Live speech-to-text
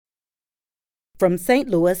from St.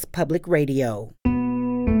 Louis Public Radio.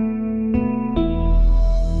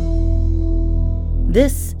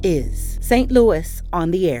 This is St. Louis on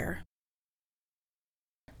the Air.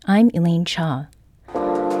 I'm Elaine Cha.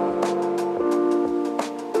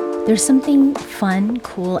 There's something fun,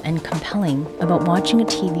 cool, and compelling about watching a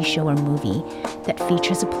TV show or movie that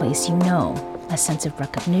features a place you know, a sense of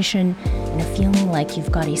recognition, and a feeling like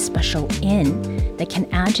you've got a special in that can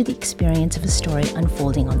add to the experience of a story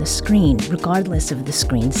unfolding on the screen, regardless of the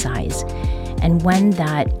screen size. And when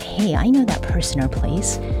that, hey, I know that person or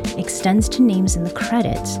place, extends to names in the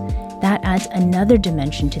credits, that adds another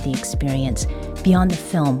dimension to the experience beyond the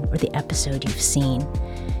film or the episode you've seen.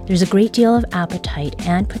 There's a great deal of appetite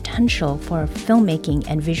and potential for filmmaking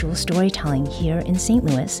and visual storytelling here in St.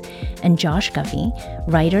 Louis, and Josh Guffey,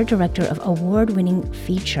 writer-director of award-winning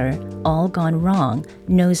feature All Gone Wrong,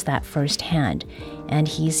 knows that firsthand. And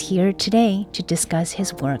he's here today to discuss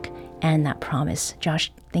his work and that promise.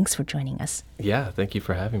 Josh, thanks for joining us. Yeah, thank you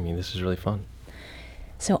for having me. This is really fun.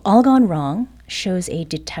 So All Gone Wrong shows a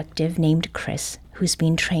detective named Chris who's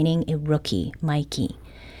been training a rookie, Mikey.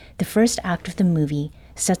 The first act of the movie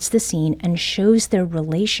sets the scene and shows their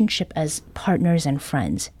relationship as partners and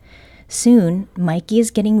friends. Soon, Mikey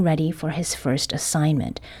is getting ready for his first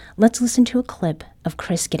assignment. Let's listen to a clip of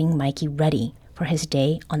Chris getting Mikey ready for his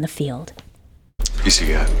day on the field. Piece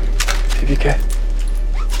you got? TVK.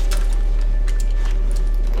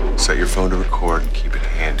 Set your phone to record and keep it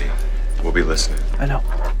handy. We'll be listening. I know.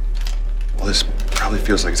 Well, this probably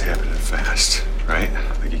feels like it's happening fast, right?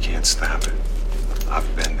 Like you can't stop it.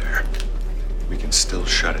 I've been there. We can still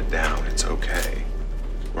shut it down. It's okay.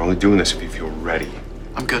 We're only doing this if you feel ready.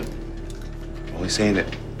 I'm good. I'm only saying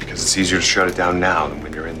it because it's easier to shut it down now than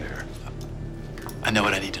when you're in there. I know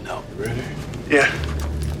what I need to know. Ready? Yeah.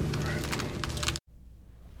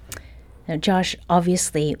 Now, Josh,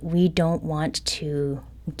 obviously, we don't want to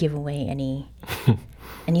give away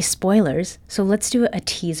any spoilers, so let's do a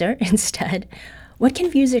teaser instead. What can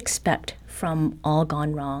viewers expect from All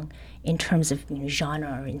Gone Wrong in terms of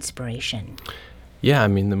genre or inspiration? Yeah, I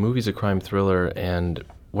mean, the movie's a crime thriller, and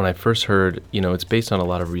when I first heard, it's based on a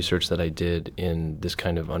lot of research that I did in this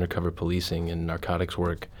kind of undercover policing and narcotics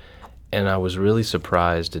work, and I was really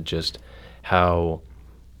surprised at just how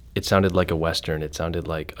it sounded like a Western. It sounded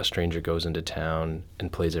like a stranger goes into town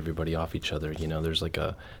and plays everybody off each other. There's like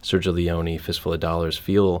a Sergio Leone, Fistful of Dollars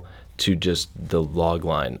feel to just the log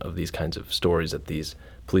line of these kinds of stories that these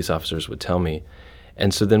police officers would tell me.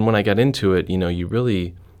 And so then when I got into it, you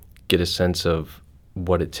really get a sense of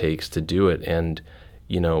what it takes to do it. And,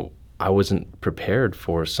 I wasn't prepared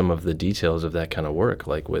for some of the details of that kind of work,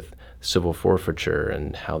 like with civil forfeiture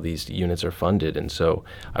and how these units are funded. And so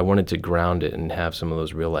I wanted to ground it and have some of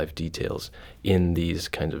those real life details in these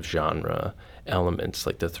kind of genre elements,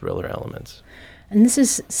 like the thriller elements. And this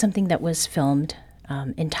is something that was filmed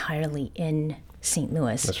entirely in St.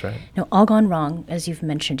 Louis. That's right. Now, All Gone Wrong, as you've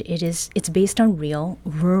mentioned, it's based on real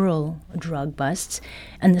rural drug busts,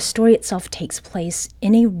 and the story itself takes place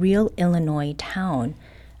in a real Illinois town,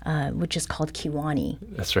 which is called Kewanee.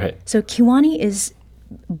 That's right. So Kewanee is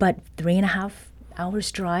but 3.5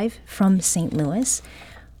 hours drive from St. Louis.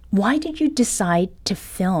 Why did you decide to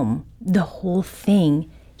film the whole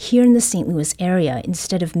thing here in the St. Louis area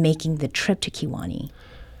instead of making the trip to Kewanee?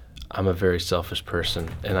 I'm a very selfish person,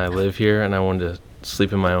 and I live here, and I wanted to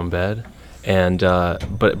sleep in my own bed. And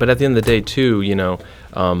but at the end of the day, too,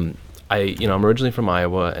 I'm originally from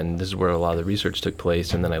Iowa, and this is where a lot of the research took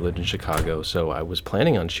place. And then I lived in Chicago, so I was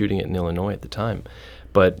planning on shooting it in Illinois at the time.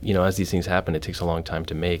 But as these things happen, it takes a long time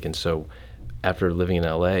to make. And so after living in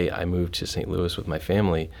LA, I moved to St. Louis with my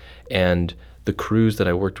family, and the crews that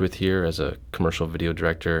I worked with here as a commercial video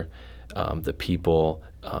director, the people,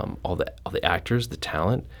 all the actors, the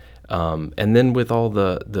talent. And then with all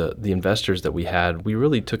the investors that we had, we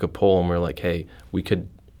really took a poll and we're like, hey, we could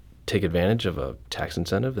take advantage of a tax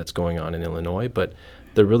incentive that's going on in Illinois, but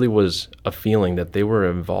there really was a feeling that they were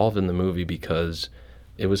involved in the movie because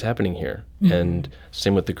it was happening here. Mm-hmm. And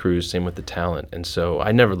same with the crews, same with the talent. And so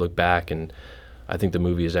I never look back, and I think the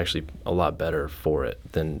movie is actually a lot better for it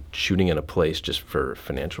than shooting in a place just for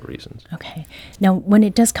financial reasons. Okay. Now, when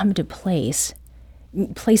it does come to places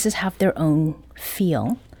have their own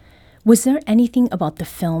feel. Was there anything about the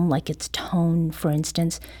film, like its tone, for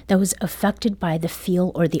instance, that was affected by the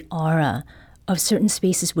feel or the aura of certain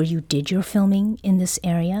spaces where you did your filming in this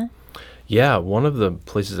area? Yeah, one of the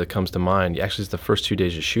places that comes to mind, actually, it's the first 2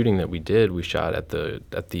 days of shooting that we did. We shot at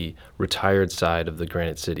the retired side of the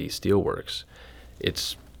Granite City Steelworks.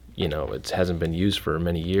 It's it hasn't been used for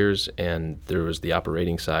many years, and there was the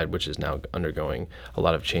operating side, which is now undergoing a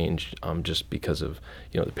lot of change, just because of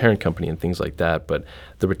the parent company and things like that. But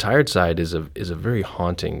the retired side is a very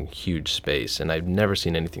haunting, huge space, and I've never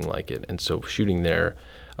seen anything like it. And so shooting there,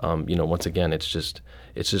 once again, it's just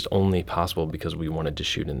only possible because we wanted to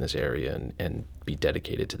shoot in this area and be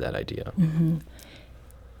dedicated to that idea. Mm-hmm.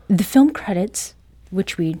 The film credits,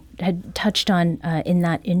 which we had touched on in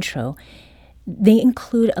that intro, they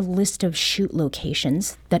include a list of shoot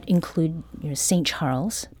locations that include St.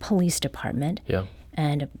 Charles Police Department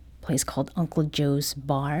and a place called Uncle Joe's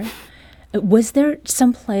Bar. Was there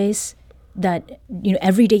some place that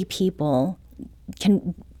everyday people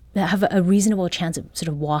can have a reasonable chance of sort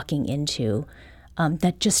of walking into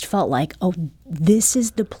that just felt like, oh, this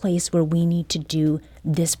is the place where we need to do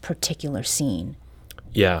this particular scene?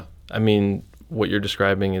 Yeah, I mean, what you're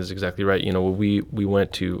describing is exactly right. We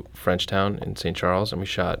went to Frenchtown in St. Charles, and we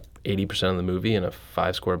shot 80% of the movie in a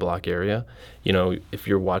 5 square block area. If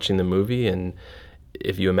you're watching the movie and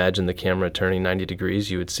if you imagine the camera turning 90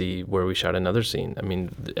 degrees, you would see where we shot another scene. I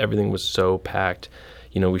mean, everything was so packed.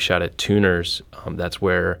 We shot at Tuners. That's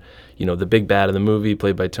where, the big bad of the movie,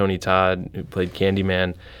 played by Tony Todd, who played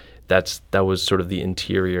Candyman, that was sort of the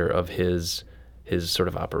interior of his sort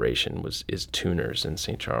of operation is Tuners in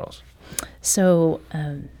St. Charles. So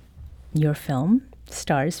your film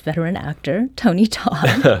stars veteran actor Tony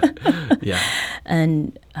Todd. Yeah.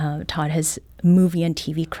 And Todd has movie and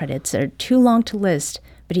TV credits that are too long to list,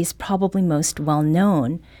 but he's probably most well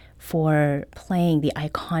known for playing the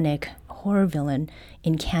iconic horror villain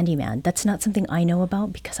in Candyman. That's not something I know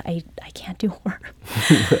about because I can't do horror.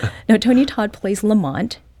 Now, Tony Todd plays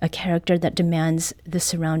Lamont, a character that demands the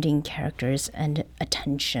surrounding characters and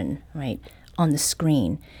attention, right, on the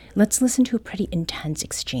screen. Let's listen to a pretty intense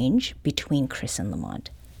exchange between Chris and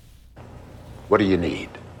Lamont. What do you need?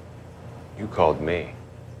 You called me.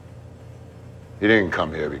 You didn't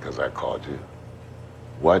come here because I called you.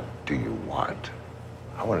 What do you want?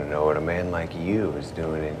 I want to know what a man like you is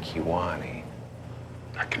doing in Kiwani.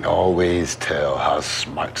 I can always tell how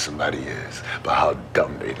smart somebody is by how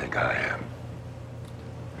dumb they think I am.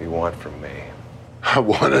 What do you want from me? I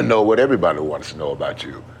want to know what everybody wants to know about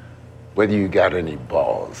you. Whether you got any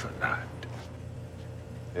balls or not.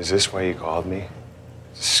 Is this why you called me?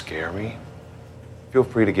 To scare me? Feel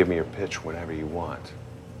free to give me your pitch whenever you want.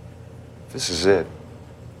 If this is it,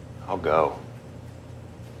 I'll go.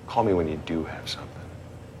 Call me when you do have something.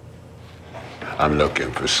 I'm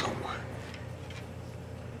looking for someone.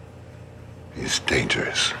 He's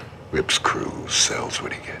dangerous. Rips crews, sells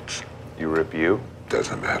what he gets. You rip you?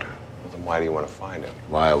 Doesn't matter. Well, then why do you want to find him?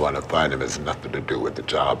 Why I want to find him has nothing to do with the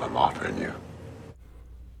job I'm offering you.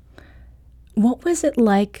 What was it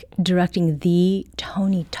like directing the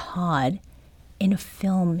Tony Todd in a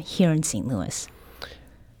film here in St. Louis?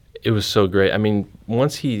 It was so great. I mean,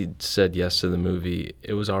 once he said yes to the movie,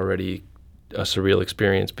 it was already a surreal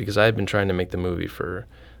experience because I had been trying to make the movie for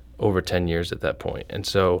over 10 years at that point. And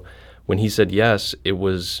so when he said yes, it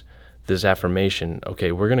was this affirmation,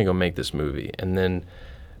 okay, we're going to go make this movie. And then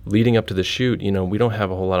leading up to the shoot, we don't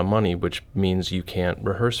have a whole lot of money, which means you can't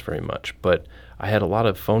rehearse very much. But I had a lot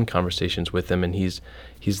of phone conversations with him, and he's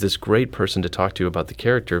this great person to talk to about the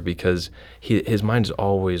character because his mind's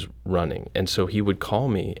always running. And so he would call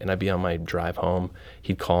me, and I'd be on my drive home.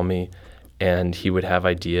 He'd call me, and he would have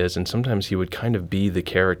ideas, and sometimes he would kind of be the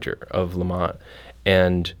character of Lamont.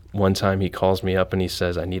 And one time he calls me up and he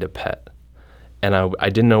says, I need a pet. And I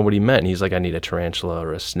didn't know what he meant. And he's like, I need a tarantula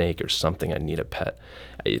or a snake or something. I need a pet.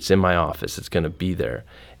 It's in my office. It's going to be there.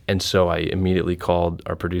 And so I immediately called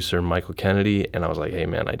our producer, Michael Kennedy, and I was like, hey,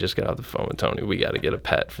 man, I just got off the phone with Tony. We got to get a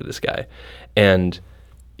pet for this guy. And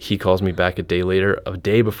he calls me back a day later, a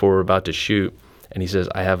day before we're about to shoot, and he says,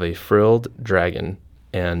 I have a frilled dragon,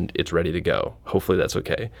 and it's ready to go. Hopefully that's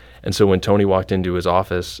okay. And so when Tony walked into his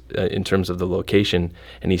office, in terms of the location,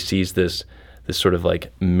 and he sees this sort of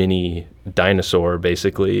like mini dinosaur,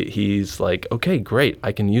 basically, he's like, okay, great,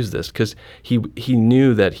 I can use this. Because he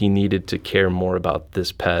knew that he needed to care more about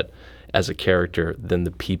this pet as a character than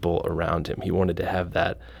the people around him. He wanted to have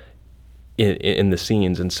that in the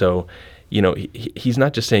scenes. And so, he's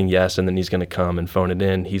not just saying yes and then he's going to come and phone it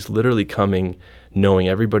in. He's literally coming, knowing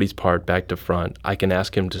everybody's part back to front. I can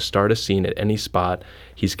ask him to start a scene at any spot.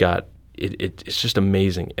 He's got, it's just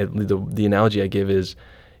amazing. The analogy I give is,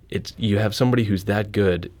 you have somebody who's that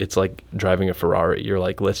good, it's like driving a Ferrari. You're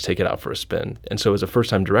like, let's take it out for a spin. And so as a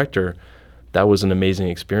first-time director, that was an amazing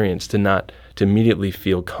experience to immediately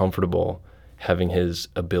feel comfortable having his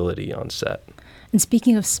ability on set. And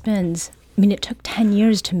speaking of spins, it took 10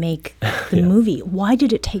 years to make the movie. Why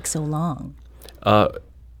did it take so long?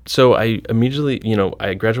 So I immediately,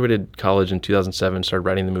 I graduated college in 2007, started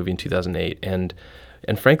writing the movie in 2008, and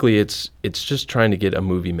frankly, it's just trying to get a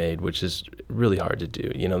movie made, which is really hard to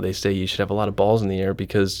do. They say you should have a lot of balls in the air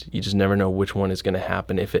because you just never know which one is going to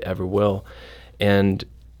happen, if it ever will. And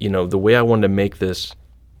the way I wanted to make this,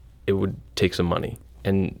 it would take some money,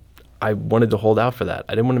 and I wanted to hold out for that.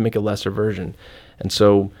 I didn't want to make a lesser version, and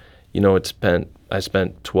so I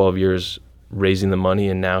spent 12 years raising the money,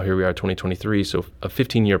 and now here we are, 2023. So a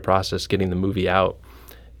 15-year process getting the movie out,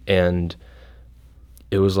 and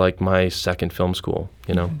it was like my second film school.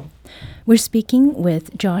 We're speaking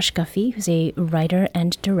with Josh Guffey, who's a writer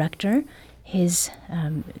and director. His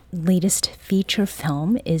latest feature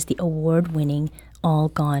film is the award-winning All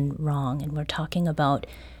Gone Wrong, and we're talking about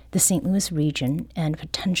the St. Louis region and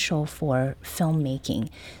potential for filmmaking.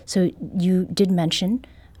 So you did mention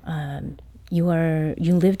you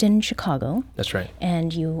lived in Chicago. That's right.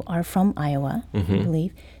 And you are from Iowa, I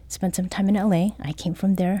believe. Spent some time in LA. I came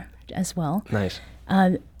from there as well. Nice.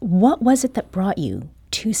 What was it that brought you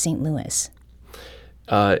to St. Louis?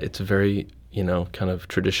 It's a very, kind of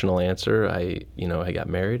traditional answer. I got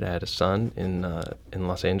married. I had a son in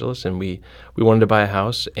Los Angeles, and we wanted to buy a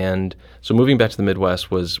house. And so moving back to the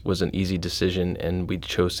Midwest was an easy decision, and we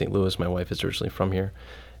chose St. Louis. My wife is originally from here,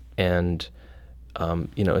 and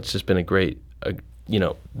it's just been a great.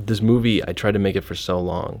 This movie, I tried to make it for so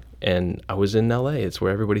long, and I was in LA. It's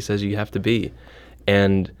where everybody says you have to be,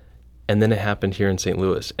 and then it happened here in St.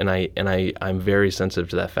 Louis, and I'm very sensitive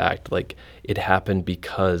to that fact. Like, it happened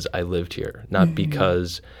because I lived here, not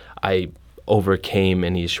because I overcame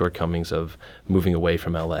any shortcomings of moving away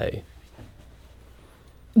from LA.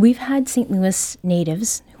 We've had St. Louis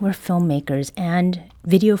natives who are filmmakers and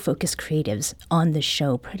video-focused creatives on the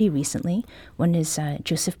show pretty recently. One is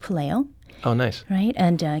Joseph Puleo. Oh, nice. Right?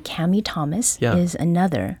 And Cammie Thomas Yeah. is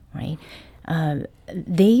another, right?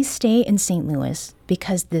 They stay in St. Louis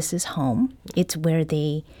because this is home. It's where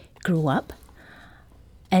they grew up.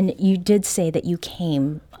 And you did say that you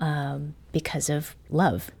came because of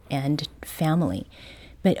love and family.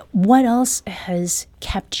 But what else has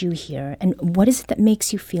kept you here? And what is it that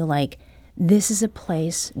makes you feel like this is a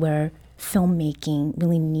place where filmmaking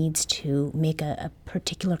really needs to make a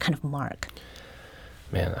particular kind of mark?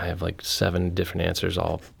 Man, I have like 7 different answers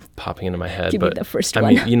all popping into my head. Give me but the first I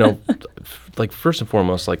one. mean, like first and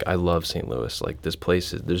foremost, like I love St. Louis. Like this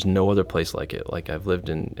place there's no other place like it. Like I've lived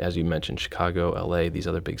in, as you mentioned, Chicago, LA, these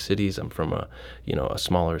other big cities. I'm from a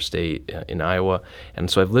smaller state in Iowa,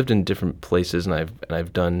 and so I've lived in different places, and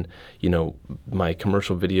I've done, my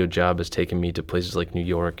commercial video job has taken me to places like New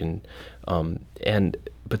York,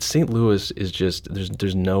 but St. Louis is just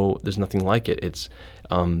there's nothing like it. It's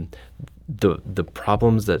the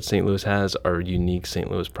problems that St. Louis has are unique St.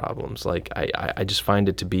 Louis problems. Like I just find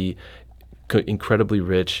it to be incredibly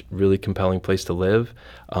rich, really compelling place to live,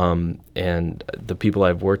 and the people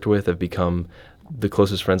I've worked with have become the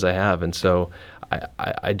closest friends I have, and so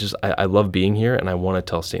I love being here, and I want to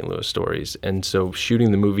tell St. Louis stories. And so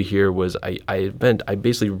shooting the movie here was I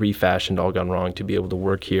basically refashioned All Gone Wrong to be able to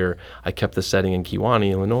work here. I kept the setting in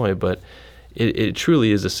Kewanee, Illinois, but it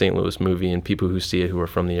truly is a St. Louis movie, and people who see it who are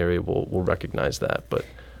from the area will recognize that. But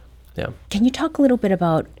yeah. Can you talk a little bit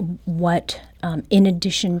about what, in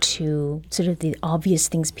addition to sort of the obvious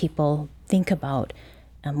things people think about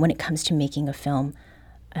when it comes to making a film,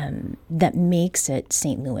 that makes it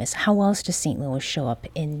St. Louis? How else does St. Louis show up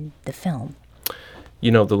in the film?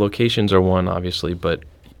 The locations are one, obviously, but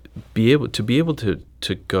be able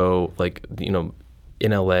to go, like,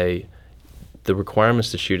 in LA, the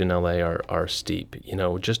requirements to shoot in LA are steep.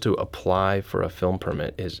 Just to apply for a film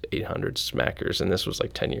permit is 800 smackers, and this was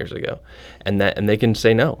like 10 years ago. And they can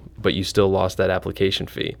say no, but you still lost that application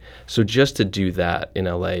fee. So just to do that in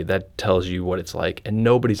LA, that tells you what it's like, and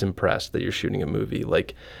nobody's impressed that you're shooting a movie.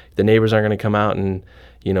 Like, the neighbors aren't going to come out and,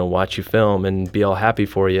 watch you film and be all happy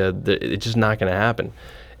for you. It's just not going to happen.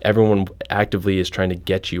 Everyone actively is trying to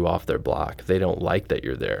get you off their block. They don't like that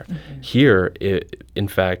you're there. Mm-hmm. Here, in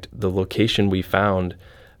fact, the location we found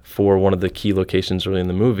for one of the key locations early in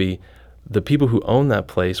the movie, the people who own that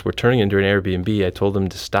place were turning it into an Airbnb. I told them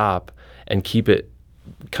to stop and keep it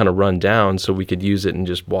kind of run down so we could use it and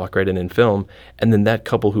just walk right in and film. And then that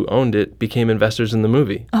couple who owned it became investors in the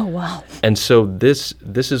movie. Oh, wow. And so this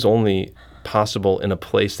is only possible in a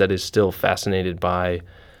place that is still fascinated by,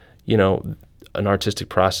 an artistic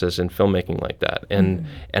process in filmmaking like that. And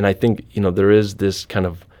I think, there is this kind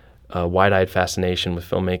of wide-eyed fascination with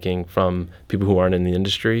filmmaking from people who aren't in the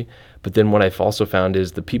industry. But then what I've also found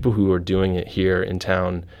is the people who are doing it here in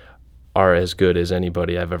town are as good as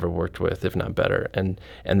anybody I've ever worked with, if not better. And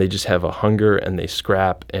they just have a hunger, and they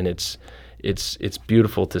scrap, and it's it's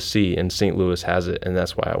beautiful to see, and St. Louis has it, and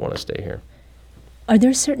that's why I want to stay here. Are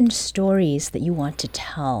there certain stories that you want to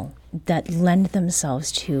tell that lend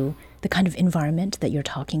themselves to the kind of environment that you're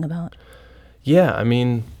talking about? Yeah, I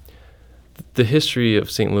mean, the history of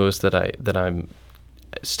St. Louis that I'm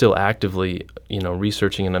still actively,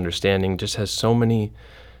 researching and understanding just has so many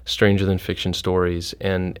stranger than fiction stories,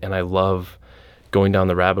 and I love going down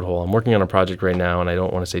the rabbit hole. I'm working on a project right now, and I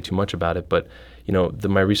don't want to say too much about it, but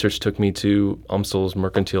my research took me to UMSL's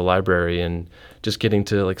Mercantile Library and just getting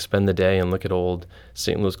to spend the day and look at old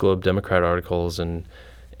St. Louis Globe-Democrat articles and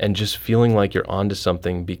just feeling like you're onto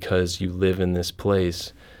something because you live in this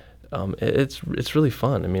place. It's really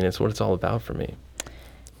fun. I mean, it's what it's all about for me.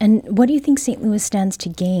 And what do you think St. Louis stands to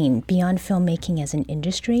gain beyond filmmaking as an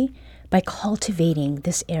industry by cultivating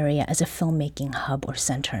this area as a filmmaking hub or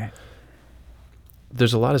center?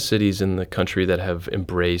 There's a lot of cities in the country that have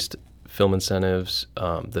embraced film incentives,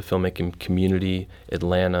 the filmmaking community,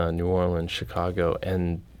 Atlanta, New Orleans, Chicago,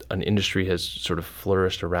 and an industry has sort of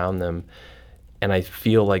flourished around them. And I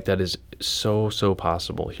feel like that is so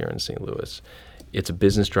possible here in St. Louis. It's a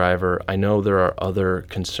business driver. I know there are other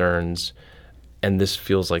concerns, and this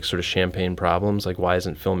feels like sort of champagne problems, like why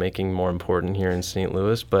isn't filmmaking more important here in St.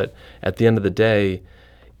 Louis? But at the end of the day,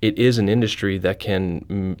 it is an industry that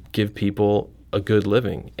can give people a good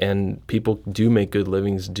living, and people do make good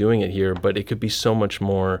livings doing it here, but it could be so much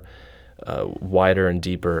more wider and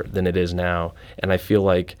deeper than it is now. And I feel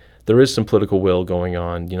like there is some political will going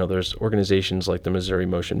on. There's organizations like the Missouri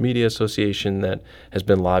Motion Media Association that has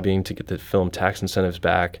been lobbying to get the film tax incentives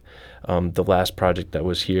back. The last project that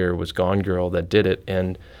was here was Gone Girl that did it.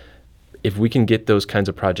 And if we can get those kinds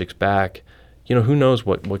of projects back, who knows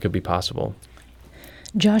what could be possible.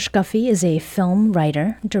 Josh Guffey is a film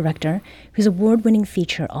writer, director, whose award-winning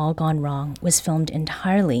feature, All Gone Wrong, was filmed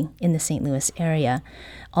entirely in the St. Louis area.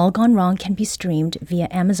 All Gone Wrong can be streamed via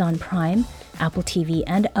Amazon Prime, Apple TV,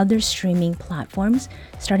 and other streaming platforms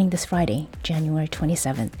starting this Friday, January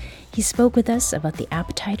 27th. He spoke with us about the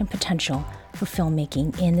appetite and potential for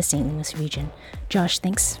filmmaking in the St. Louis region. Josh,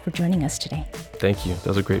 thanks for joining us today. Thank you. That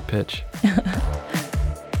was a great pitch.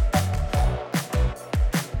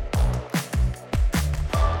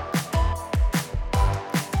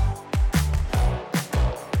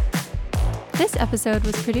 This episode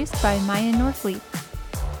was produced by Maya Norfleet.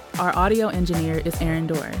 Our audio engineer is Aaron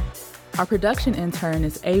Dorr. Our production intern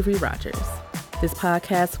is Avery Rogers. This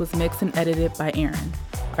podcast was mixed and edited by Aaron.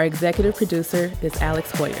 Our executive producer is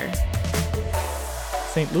Alex Hoyer.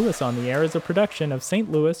 St. Louis on the Air is a production of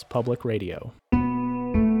St. Louis Public Radio.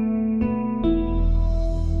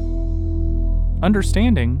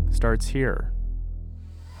 Understanding starts here.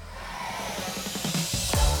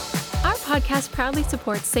 Our podcast proudly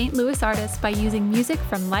supports St. Louis artists by using music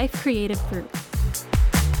from Life Creative Group.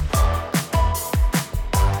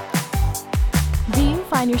 Do you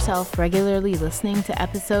find yourself regularly listening to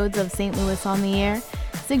episodes of St. Louis on the Air?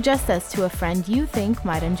 Suggest us to a friend you think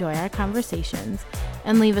might enjoy our conversations,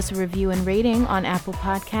 and leave us a review and rating on Apple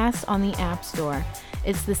Podcasts on the App Store.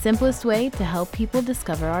 It's the simplest way to help people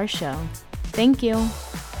discover our show. Thank you.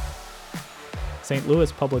 St.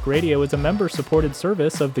 Louis Public Radio is a member-supported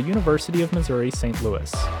service of the University of Missouri St.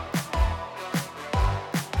 Louis.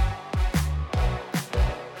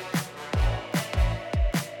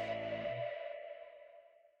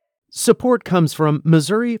 Support comes from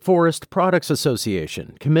Missouri Forest Products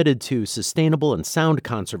Association, committed to sustainable and sound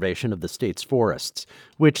conservation of the state's forests,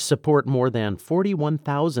 which support more than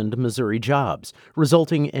 41,000 Missouri jobs,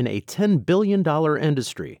 resulting in a $10 billion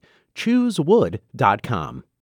industry. ChooseWood.com.